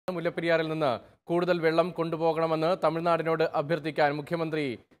മുല്ലപ്പെരിയാറിൽ നിന്ന് കൂടുതൽ വെള്ളം കൊണ്ടുപോകണമെന്ന് തമിഴ്നാടിനോട് അഭ്യർത്ഥിക്കാൻ മുഖ്യമന്ത്രി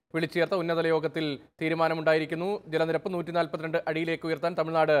വിളിച്ചുചേർത്ത ഉന്നതതല യോഗത്തിൽ തീരുമാനമുണ്ടായിരിക്കുന്നു. ജലനിരപ്പ് 142 അടിയിലേക്ക് ഉയർത്താൻ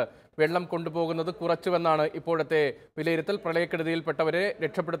തമിഴ്നാട് വെള്ളം കൊണ്ടുപോകുന്നത് കുറച്ചുവെന്നാണ് ഇപ്പോഴത്തെ വിലയിരുത്തൽ. പ്രളയക്കെടുതിയിൽപ്പെട്ടവരെ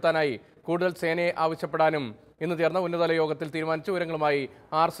രക്ഷപ്പെടുത്താനായി കൂടുതൽ സേനയെ ആവശ്യപ്പെടാനും ഇന്ന് ചേർന്ന ഉന്നതതല യോഗത്തിൽ തീരുമാനിച്ചു. വിവരങ്ങളുമായി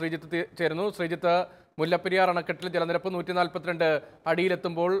ആർ ശ്രീജിത്ത് ചേരുന്നു. ശ്രീജിത്ത്, മുല്ലപ്പെരിയാർ അണക്കെട്ടിൽ ജലനിരപ്പ് 142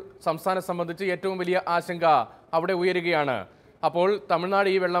 അടിയിലെത്തുമ്പോൾ സംസ്ഥാനം സംബന്ധിച്ച് ഏറ്റവും വലിയ ആശങ്ക അവിടെ ഉയരുകയാണ്. അപ്പോൾ തമിഴ്നാട്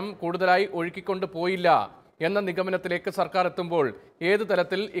ഈ വെള്ളം കൂടുതലായി ഒഴുക്കിക്കൊണ്ട് പോയില്ല എന്ന നിഗമനത്തിലേക്ക് സർക്കാർ എത്തുമ്പോൾ ഏത്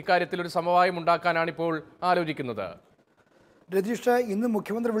തലത്തിൽ ഇക്കാര്യത്തിൽ ഒരു സമവായം ഉണ്ടാക്കാനാണ് ഇപ്പോൾ ആലോചിക്കുന്നത്? രതീഷ്, ഇന്ന്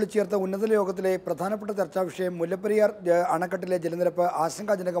മുഖ്യമന്ത്രി വിളിച്ചുചേർത്ത ഉന്നതതല യോഗത്തിലെ പ്രധാനപ്പെട്ട ചർച്ചാ വിഷയം മുല്ലപ്പെരിയാർ അണക്കെട്ടിലെ ജലനിരപ്പ്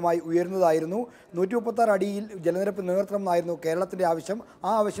ആശങ്കാജനകമായി ഉയരുന്നതായിരുന്നു. 136 അടിയിൽ ജലനിരപ്പ് നിലനിർത്തണമെന്നായിരുന്നു കേരളത്തിൻ്റെ ആവശ്യം.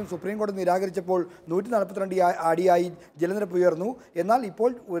 ആ ആവശ്യം സുപ്രീം കോടതി നിരാകരിച്ചപ്പോൾ 142 അടിയായി ജലനിരപ്പ് ഉയർന്നു. എന്നാൽ ഇപ്പോൾ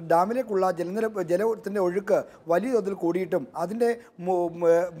ഡാമിലേക്കുള്ള ജലത്തിൻ്റെ ഒഴുക്ക് വലിയ തോതിൽ കൂടിയിട്ടും അതിൻ്റെ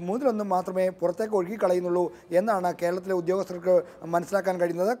 1/3 മാത്രമേ പുറത്തേക്ക് ഒഴുകിക്കളയുന്നുള്ളൂ എന്നാണ് കേരളത്തിലെ ഉദ്യോഗസ്ഥർക്ക് മനസ്സിലാക്കാൻ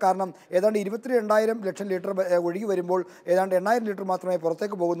കഴിയുന്നത്. കാരണം ഏതാണ്ട് 22,000 ലക്ഷം ലിറ്റർ ഒഴുകി വരുമ്പോൾ ഏതാണ്ട് 8,000 ലിറ്റർ മാത്രമേ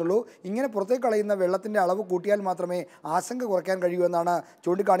പുറത്തേക്ക് പോകുന്നുള്ളൂ. ഇങ്ങനെ പുറത്തേക്ക് കളയുന്ന വെള്ളത്തിൻ്റെ അളവ് കൂട്ടിയാൽ മാത്രമേ ആശങ്ക കുറയ്ക്കാൻ കഴിയൂ എന്നാണ്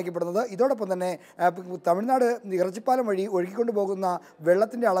ചൂണ്ടിക്കാണിക്കപ്പെടുന്നത്. ഇതോടൊപ്പം തന്നെ തമിഴ്നാട് ഇറച്ചിപ്പാലം വഴി ഒഴുകിക്കൊണ്ട് പോകുന്ന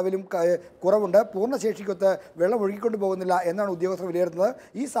വെള്ളത്തിൻ്റെ അളവിലും കുറവുണ്ട്. പൂർണ്ണശേഷിക്കൊത്ത് വെള്ളം ഒഴുകിക്കൊണ്ട് പോകുന്നില്ല എന്നാണ് ഉദ്യോഗസ്ഥർ വിലയിരുത്തുന്നത്.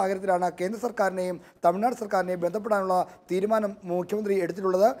 ഈ സാഹചര്യത്തിലാണ് കേന്ദ്ര സർക്കാരിനെയും തമിഴ്നാട് സർക്കാരിനെയും ബന്ധപ്പെടാനുള്ള തീരുമാനം മുഖ്യമന്ത്രി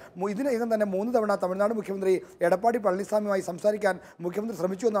എടുത്തിട്ടുള്ളത്. ഇതിനകം തന്നെ 3 തവണ തമിഴ്നാട് മുഖ്യമന്ത്രി എടപ്പാടി പളനിസ്വാമിയുമായി സംസാരിക്കാൻ മുഖ്യമന്ത്രി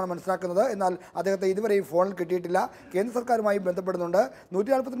ശ്രമിച്ചു എന്നാണ് മനസ്സിലാക്കുന്നത്. എന്നാൽ അദ്ദേഹത്തെ ഇതുവരെയും ഫോണിൽ കിട്ടിയിട്ടില്ല. കേന്ദ്ര സർക്കാരുമായി ബന്ധപ്പെടുന്നുണ്ട്.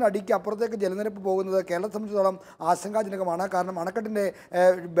 142 അടിക്ക് അപ്പുറത്തേക്ക് ജലനിരപ്പ് പോകുന്നത് കേരളത്തെ സംബന്ധിച്ചിടത്തോളം ആശങ്കാജനകമാണ്. കാരണം അണക്കെട്ടിൻ്റെ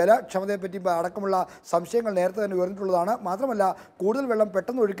ബലക്ഷമതയെപ്പറ്റി അടക്കമുള്ള സംശയങ്ങൾ നേരത്തെ തന്നെ ഉയർന്നിട്ടുള്ളതാണ്. മാത്രമല്ല, കൂടുതൽ വെള്ളം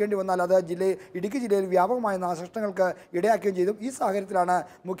പെട്ടെന്ന് ഒഴുക്കേണ്ടി വന്നാൽ അത് ഇടുക്കി ജില്ലയിൽ വ്യാപകമായ നാശനഷ്ടങ്ങൾക്ക് ഇടയാക്കുകയും ചെയ്തു. ഈ സാഹചര്യത്തിലാണ്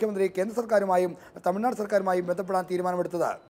മുഖ്യമന്ത്രി കേന്ദ്ര സർക്കാരുമായും തമിഴ്നാട് സർക്കാരുമായും ബന്ധപ്പെടാൻ തീരുമാനമെടുത്തത്.